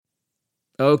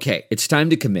Okay, it's time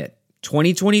to commit.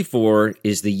 2024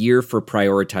 is the year for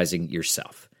prioritizing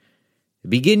yourself.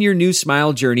 Begin your new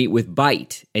smile journey with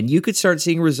Byte, and you could start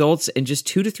seeing results in just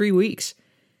 2 to 3 weeks.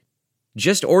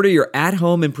 Just order your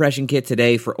at-home impression kit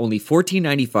today for only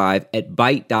 $14.95 at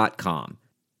Byte.com.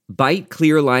 Byte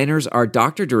clear liners are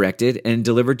doctor-directed and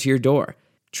delivered to your door.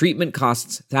 Treatment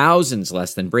costs thousands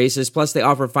less than braces, plus they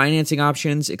offer financing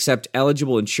options, accept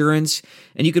eligible insurance,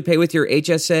 and you could pay with your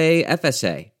HSA,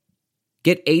 FSA.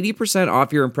 Get 80%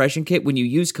 off your impression kit when you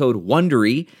use code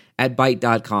WONDERY at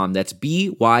Byte.com. That's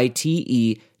BYTE.com.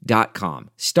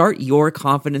 Start your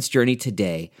confidence journey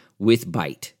today with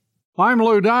Byte. I'm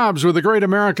Lou Dobbs with the Great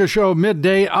America Show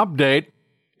Midday Update.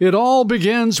 It all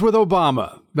begins with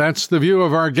Obama. That's the view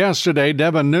of our guest today,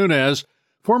 Devin Nunes,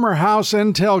 former House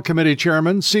Intel Committee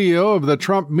Chairman, CEO of the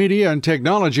Trump Media and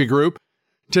Technology Group.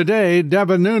 Today,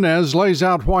 Devin Nunes lays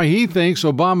out why he thinks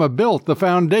Obama built the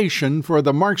foundation for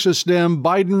the Marxist-Dem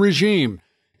Biden regime.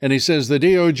 And he says the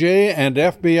DOJ and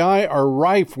FBI are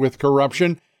rife with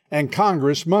corruption, and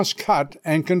Congress must cut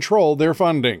and control their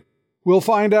funding. We'll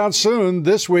find out soon.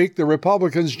 This week, the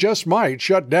Republicans just might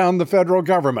shut down the federal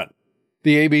government.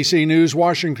 The ABC News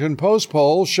Washington Post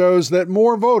poll shows that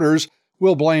more voters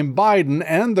will blame Biden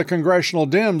and the congressional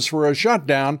Dems for a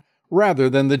shutdown rather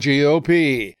than the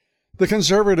GOP. The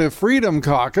Conservative Freedom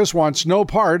Caucus wants no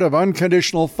part of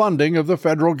unconditional funding of the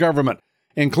federal government,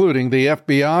 including the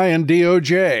FBI and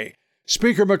DOJ.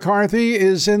 Speaker McCarthy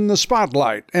is in the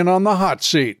spotlight and on the hot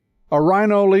seat, a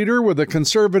rhino leader with a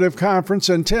conservative conference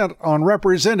intent on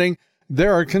representing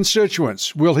their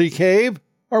constituents. Will he cave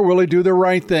or will he do the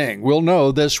right thing? We'll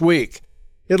know this week.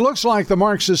 It looks like the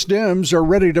Marxist Dems are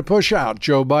ready to push out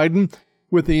Joe Biden.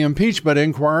 With the impeachment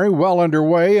inquiry well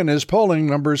underway and his polling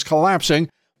numbers collapsing,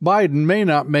 Biden may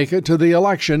not make it to the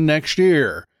election next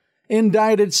year.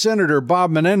 Indicted Senator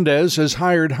Bob Menendez has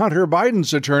hired Hunter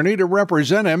Biden's attorney to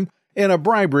represent him in a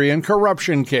bribery and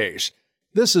corruption case.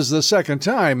 This is the second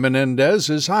time Menendez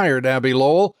has hired Abbe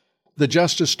Lowell. The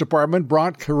Justice Department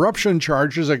brought corruption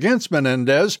charges against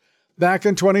Menendez back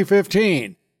in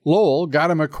 2015. Lowell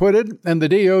got him acquitted, and the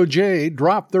DOJ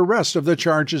dropped the rest of the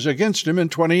charges against him in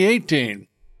 2018.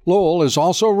 Lowell has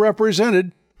also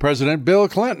represented President Bill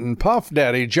Clinton, Puff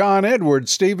Daddy, John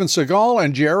Edwards, Steven Seagal,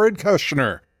 and Jared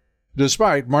Kushner.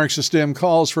 Despite Marxist-Dem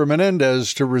calls for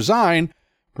Menendez to resign,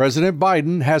 President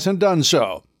Biden hasn't done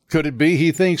so. Could it be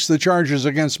he thinks the charges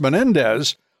against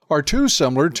Menendez are too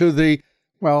similar to the,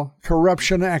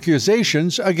 corruption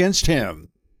accusations against him?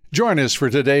 Join us for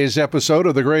today's episode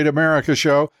of The Great America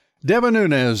Show. Devin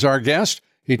Nunes, our guest.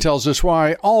 He tells us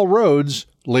why all roads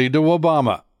lead to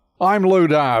Obama. I'm Lou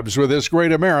Dobbs with this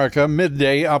Great America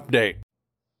Midday Update.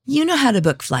 You know how to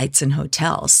book flights and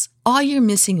hotels. All you're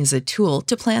missing is a tool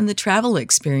to plan the travel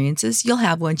experiences you'll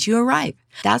have once you arrive.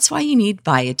 That's why you need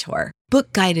Viator.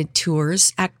 Book guided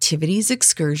tours, activities,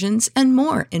 excursions, and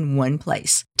more in one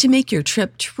place to make your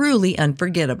trip truly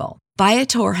unforgettable.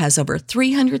 Viator has over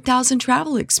 300,000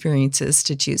 travel experiences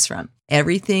to choose from.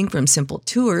 Everything from simple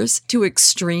tours to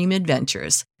extreme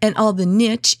adventures and all the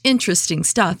niche, interesting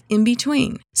stuff in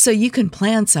between. So you can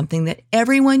plan something that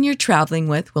everyone you're traveling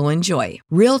with will enjoy.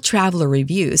 Real traveler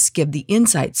reviews give the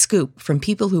inside scoop from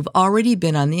people who've already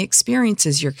been on the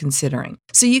experiences you're considering.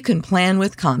 So you can plan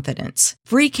with confidence.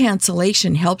 Free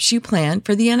cancellation helps you plan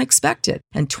for the unexpected.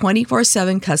 And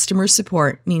 24/7 customer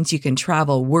support means you can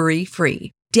travel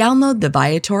worry-free. Download the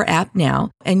Viator app now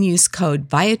and use code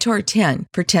Viator10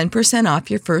 for 10%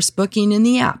 off your first booking in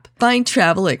the app. Find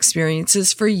travel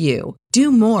experiences for you.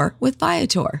 Do more with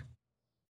Viator.